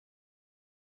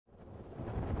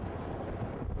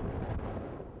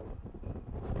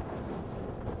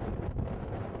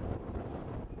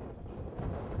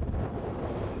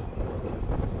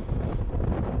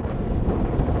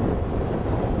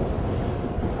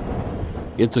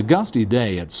It's a gusty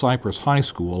day at Cypress High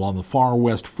School on the far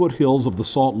west foothills of the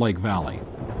Salt Lake Valley.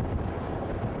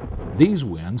 These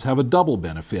winds have a double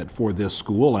benefit for this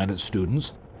school and its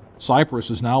students.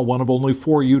 Cypress is now one of only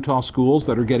 4 Utah schools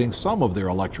that are getting some of their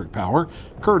electric power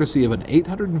courtesy of an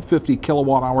 850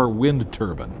 kilowatt-hour wind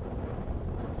turbine.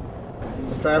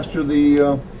 The faster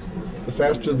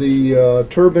the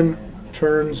turbine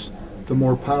turns, the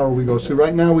more power we go. So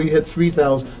right now we hit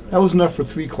 3,000. That was enough for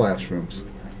 3 classrooms.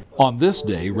 On this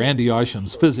day, Randy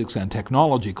Isham's physics and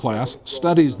technology class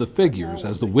studies the figures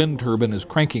as the wind turbine is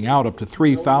cranking out up to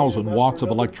 3,000 watts of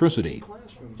electricity.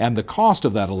 And the cost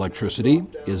of that electricity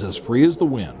is as free as the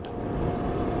wind.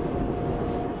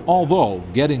 Although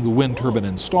getting the wind turbine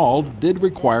installed did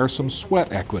require some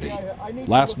sweat equity.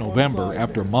 Last November,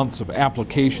 after months of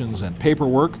applications and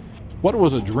paperwork, what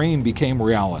was a dream became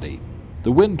reality.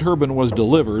 The wind turbine was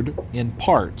delivered in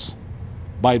parts.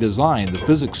 By design, the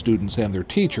physics students and their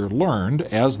teacher learned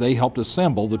as they helped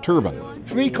assemble the turbine.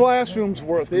 3 classrooms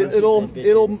worth. It'll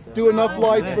do enough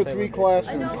lights for 3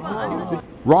 classrooms.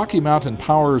 Rocky Mountain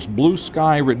Power's Blue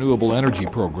Sky Renewable Energy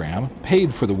Program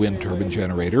paid for the wind turbine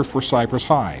generator for Cypress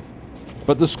High.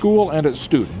 But the school and its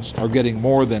students are getting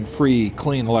more than free,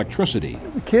 clean electricity.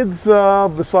 The kids,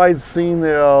 besides seeing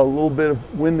a little bit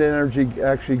of wind energy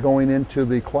actually going into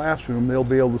the classroom, they'll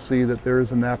be able to see that there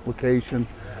is an application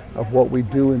of what we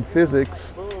do in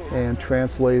physics and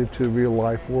translate it to the real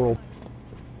life world.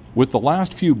 With the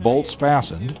last few bolts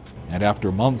fastened, and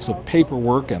after months of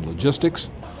paperwork and logistics,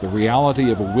 the reality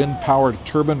of a wind-powered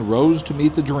turbine rose to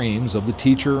meet the dreams of the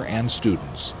teacher and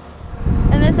students.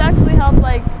 And this actually helps,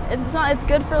 it's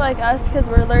good for us because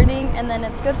we're learning, and then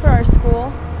it's good for our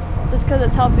school just because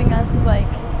it's helping us,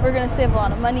 we're going to save a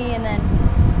lot of money, and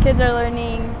then kids are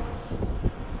learning.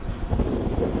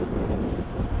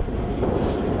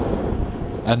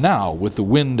 And now, with the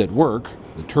wind at work,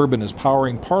 the turbine is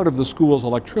powering part of the school's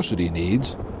electricity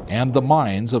needs and the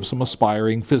minds of some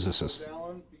aspiring physicists.